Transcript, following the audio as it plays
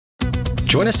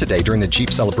Join us today during the Jeep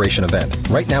Celebration event.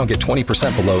 Right now, get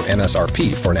 20% below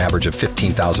MSRP for an average of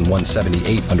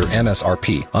 $15,178 under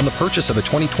MSRP on the purchase of a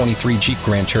 2023 Jeep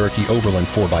Grand Cherokee Overland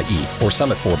 4xE or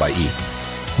Summit 4xE.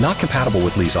 Not compatible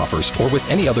with lease offers or with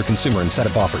any other consumer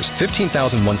incentive offers.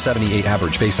 $15,178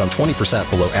 average based on 20%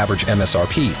 below average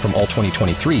MSRP from all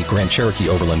 2023 Grand Cherokee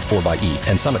Overland 4xE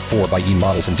and Summit 4xE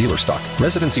models in dealer stock.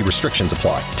 Residency restrictions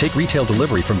apply. Take retail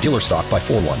delivery from dealer stock by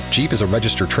 4/1. Jeep is a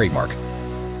registered trademark.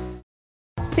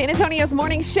 San Antonio's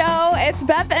morning show. It's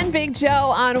Beth and Big Joe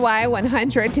on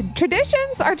Y100.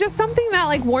 Traditions are just something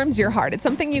that warms your heart. It's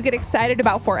something you get excited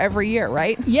about for every year,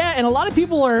 right? Yeah, and a lot of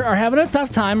people are having a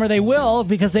tough time, or they will,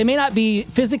 because they may not be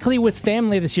physically with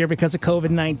family this year because of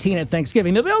COVID-19 at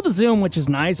Thanksgiving. They'll be able to Zoom, which is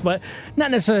nice, but not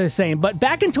necessarily the same. But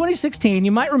back in 2016,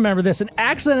 you might remember this, an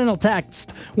accidental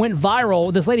text went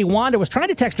viral. This lady, Wanda, was trying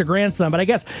to text her grandson, but I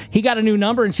guess he got a new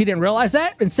number and she didn't realize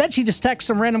that. Instead, she just texted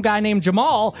some random guy named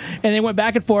Jamal, and they went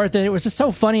back and forth, and it was just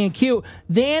so funny and cute.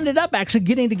 They ended up actually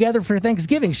getting together for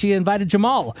Thanksgiving. She invited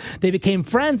Jamal. They became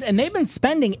friends, and they've been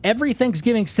spending every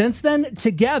Thanksgiving since then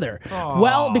together. Aww.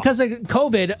 Well, because of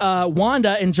COVID,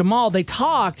 Wanda and Jamal, they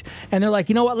talked, and they're like,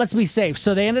 you know what, let's be safe.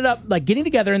 So they ended up getting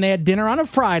together, and they had dinner on a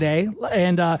Friday,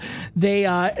 and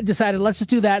they decided, let's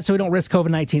just do that so we don't risk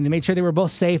COVID-19. They made sure they were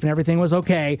both safe and everything was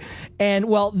okay. And,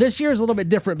 well, this year is a little bit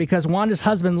different because Wanda's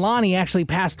husband, Lonnie, actually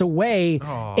passed away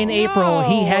in April.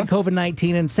 He had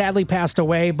COVID-19 and sadly passed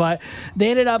away, but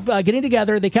they ended up getting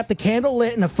together. They kept the candle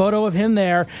lit and a photo of him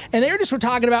there, and they were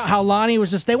talking about how Lonnie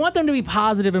was just, they want them to be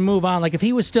positive and move on. Like, if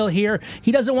he was still here,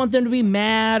 he doesn't want them to be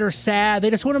mad or sad. They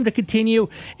just want him to continue,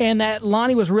 and that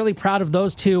Lonnie was really proud of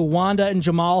those two, Wanda and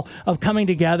Jamal, of coming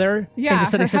together and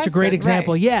just setting such a great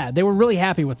example. Right. Yeah, they were really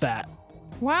happy with that.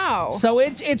 Wow. So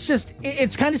it's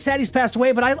kind of sad he's passed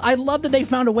away, but I love that they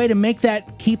found a way to make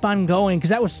that keep on going,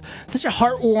 because that was such a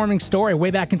heartwarming story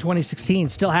way back in 2016,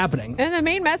 still happening. And the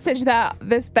main message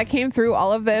that came through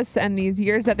all of this and these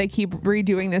years that they keep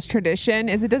redoing this tradition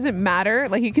is it doesn't matter.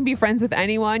 Like, you can be friends with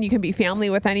anyone, you can be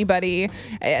family with anybody,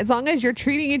 as long as you're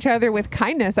treating each other with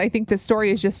kindness. I think this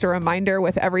story is just a reminder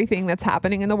with everything that's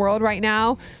happening in the world right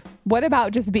now. What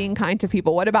about just being kind to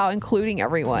people? What about including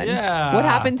everyone? Yeah. What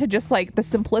happened to just the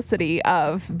simplicity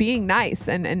of being nice?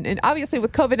 And obviously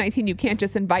with COVID-19, you can't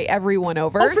just invite everyone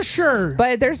over. Oh, for sure.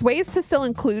 But there's ways to still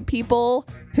include people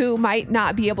who might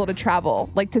not be able to travel,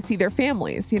 to see their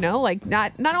families,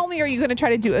 not only are you going to try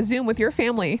to do a Zoom with your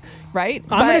family, right?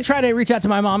 I'm going to try to reach out to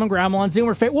my mom and grandma on Zoom.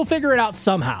 We'll figure it out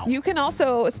somehow. You can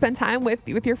also spend time with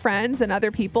your friends and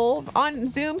other people on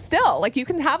Zoom still. You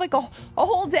can have a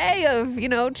whole day of,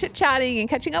 chit-chatting and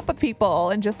catching up with people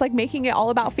and just making it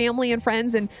all about family and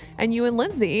friends and you and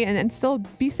Lindsay and still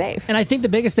be safe. And I think the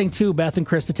biggest thing too, Beth and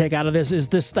Chris, to take out of this is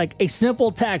this a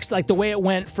simple text, the way it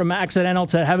went from accidental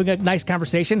to having a nice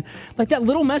conversation. That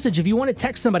little message, if you want to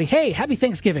text somebody, hey, happy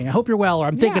Thanksgiving, I hope you're well, or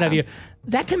I'm thinking of you,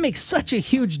 that can make such a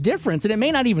huge difference, and it may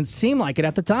not even seem like it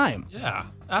at the time. Yeah,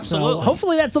 absolutely. So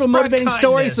hopefully that's a little motivating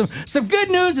story, some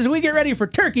good news as we get ready for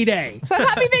Turkey Day. So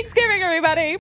happy Thanksgiving, everybody.